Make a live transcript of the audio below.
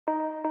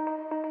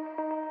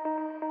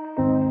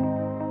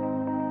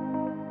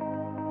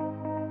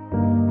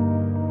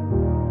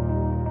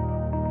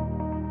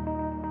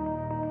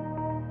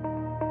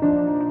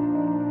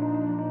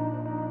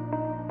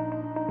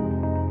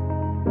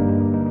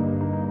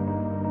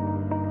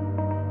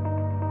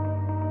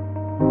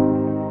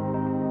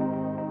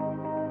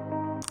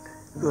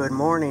Good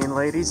morning,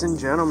 ladies and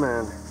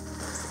gentlemen.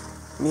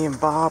 Me and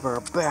Bob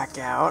are back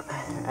out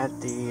at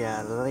the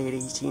late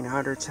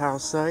 1800s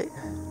house site.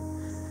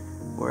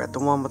 We're at the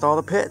one with all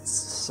the pits,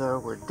 so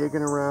we're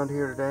digging around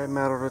here today,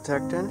 metal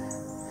detecting,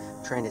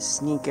 trying to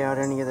sneak out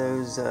any of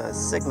those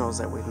signals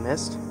that we've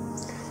missed.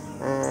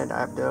 And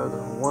I've dug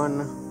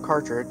one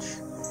cartridge,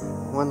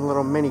 one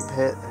little mini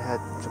pit that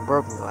had some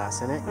broken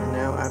glass in it, and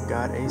now I've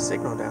got a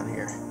signal down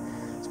here.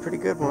 It's a pretty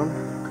good one.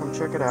 Come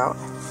check it out.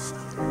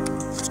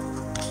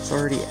 It's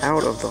already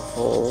out of the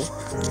hole,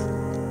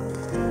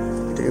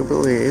 I do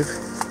believe.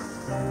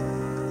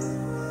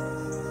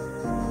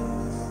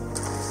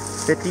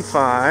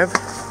 55.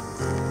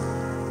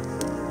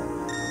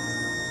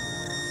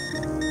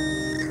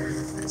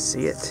 I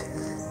see it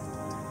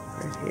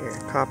right here,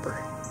 copper.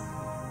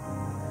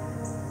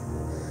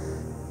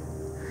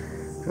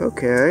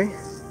 Okay,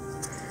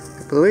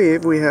 I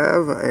believe we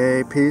have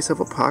a piece of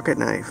a pocket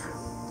knife.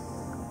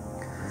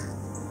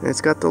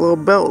 It's got the little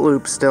belt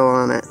loop still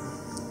on it.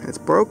 It's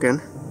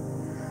broken,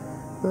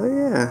 but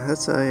yeah,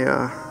 that's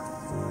a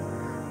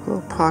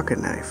little pocket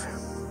knife.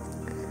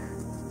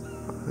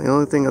 The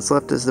only thing that's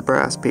left is the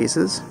brass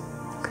pieces.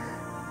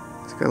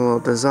 It's got a little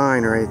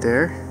design right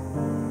there.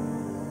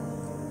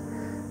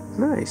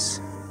 Nice.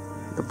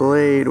 The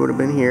blade would have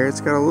been here.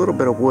 It's got a little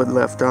bit of wood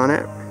left on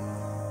it.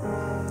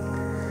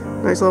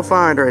 Nice little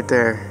find right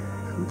there.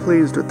 I'm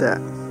pleased with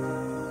that.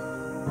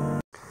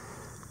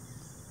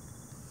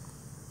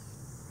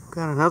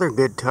 Got another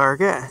good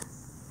target.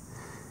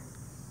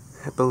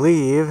 I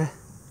believe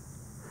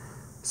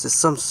this is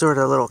some sort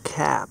of little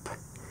cap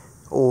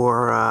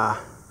or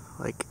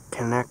like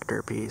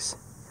connector piece.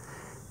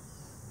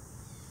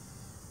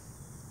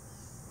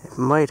 It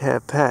might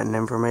have patent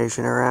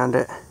information around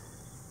it.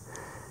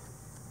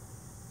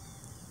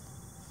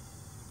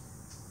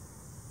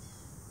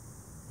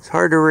 It's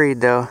hard to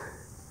read though.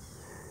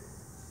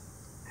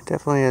 It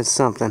definitely is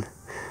something.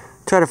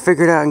 Try to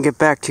figure it out and get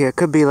back to you. It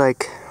could be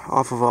like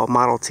off of a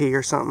Model T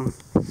or something.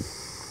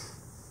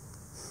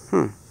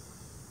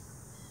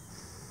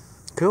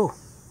 Cool.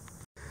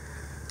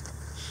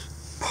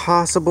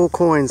 Possible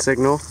coin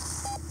signal.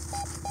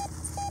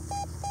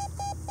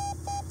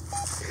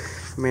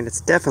 I mean,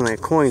 it's definitely a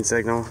coin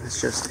signal. It's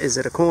just, is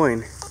it a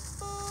coin?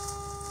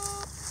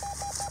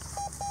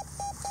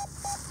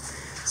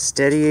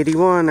 Steady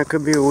 81. That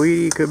could be a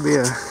Wheatie. Could be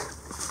a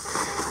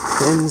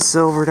thin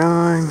silver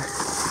dime.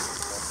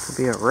 Could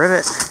be a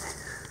rivet.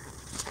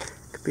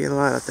 Could be a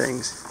lot of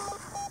things.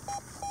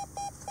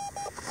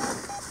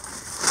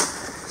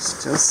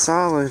 Still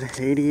solid,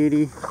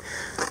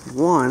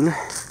 8081. I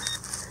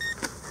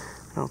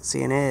don't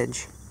see an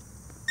edge.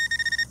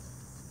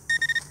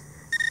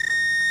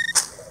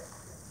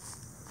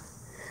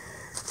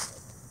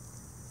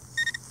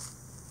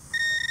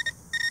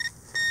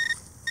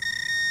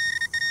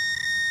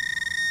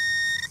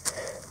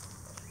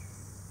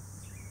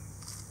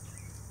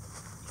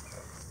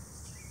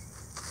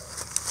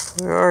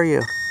 Where are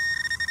you?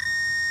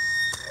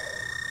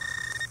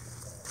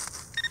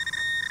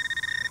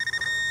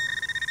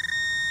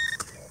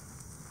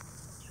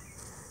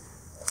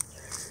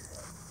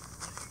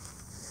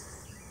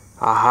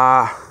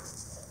 Aha!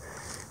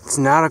 It's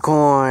not a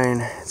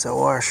coin, it's a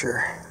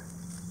washer.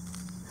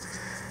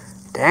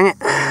 Dang it.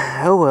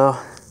 Oh well.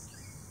 I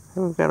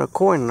haven't got a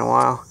coin in a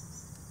while.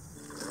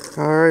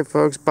 Alright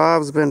folks,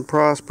 Bob's been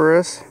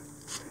prosperous.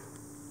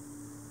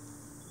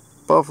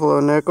 Buffalo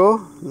nickel,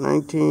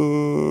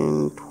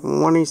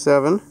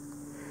 1927.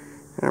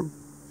 And a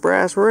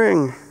brass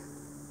ring.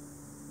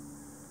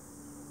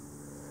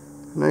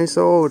 Nice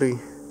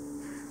oldie.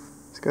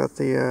 It's got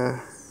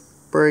the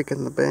break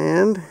in the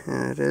band,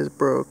 and it is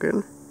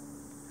broken.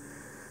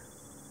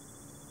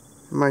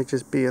 It might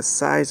just be a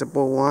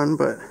sizable one,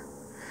 but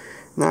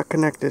not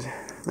connected.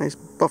 Nice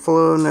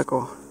buffalo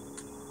nickel.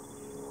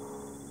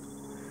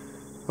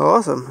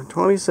 Awesome,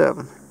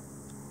 27.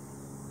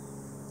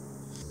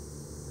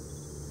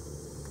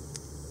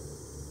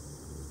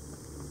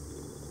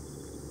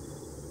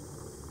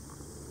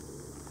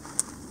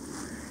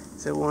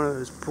 Is it one of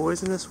those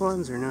poisonous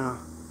ones or no?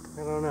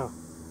 I don't know.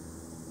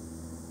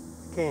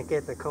 Can't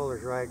get the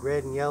colors right.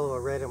 Red and yellow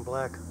or red and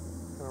black.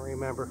 I don't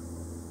remember.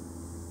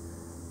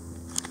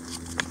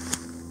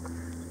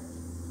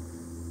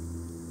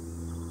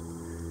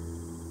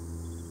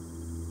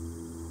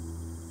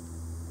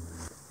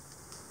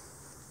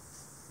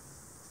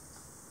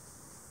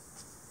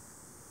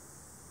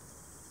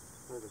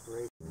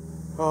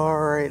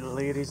 Alright,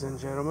 ladies and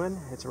gentlemen,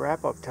 it's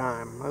wrap-up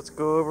time. Let's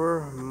go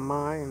over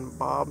my and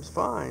Bob's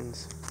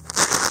finds.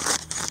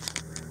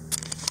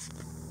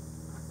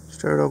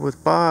 Start off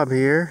with Bob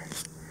here.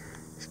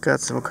 He's got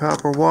some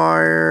copper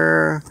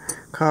wire,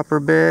 copper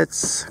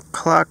bits,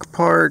 clock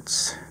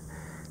parts,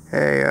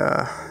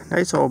 a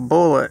nice old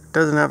bullet.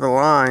 Doesn't have a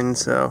line,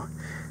 so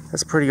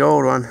that's a pretty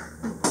old one.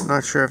 I'm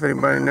not sure if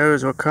anybody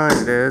knows what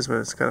kind it is, but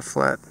it's got a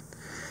flat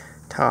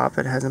top.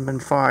 It hasn't been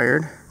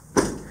fired.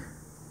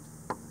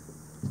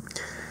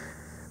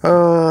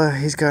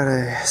 He's got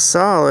a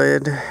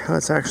solid, well,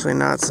 it's actually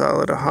not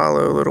solid, a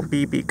hollow little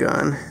BB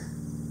gun.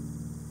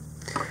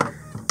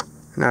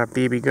 Not a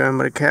BB gun,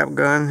 but a cap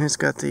gun. It's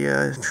got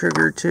the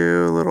trigger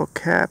too, a little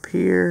cap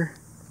here.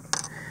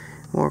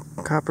 More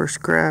copper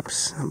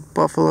scraps. A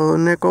Buffalo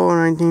nickel,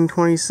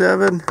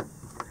 1927.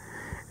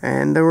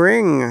 And the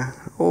ring,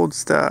 old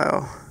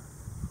style.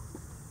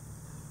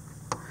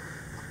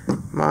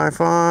 My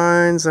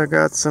finds, I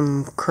got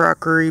some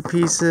crockery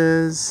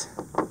pieces.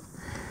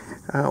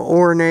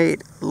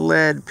 Ornate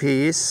lead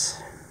piece.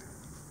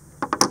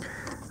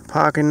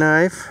 Pocket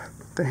knife,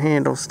 the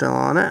handle still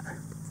on it.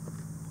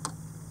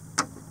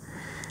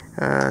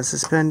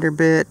 Suspender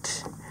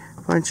bit,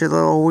 bunch of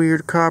little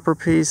weird copper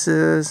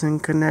pieces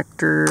and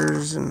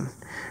connectors and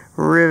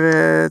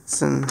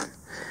rivets and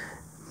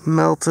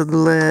melted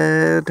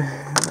lead,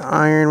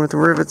 iron with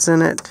rivets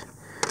in it,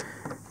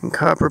 and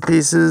copper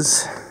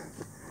pieces.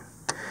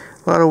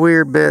 A lot of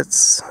weird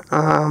bits.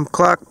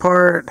 Clock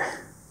part,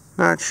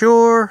 not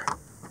sure.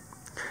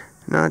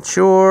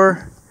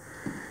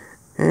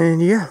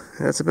 And yeah,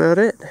 that's about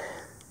it.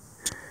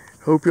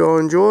 Hope you all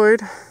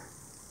enjoyed.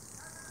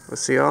 We'll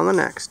see you on the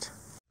next.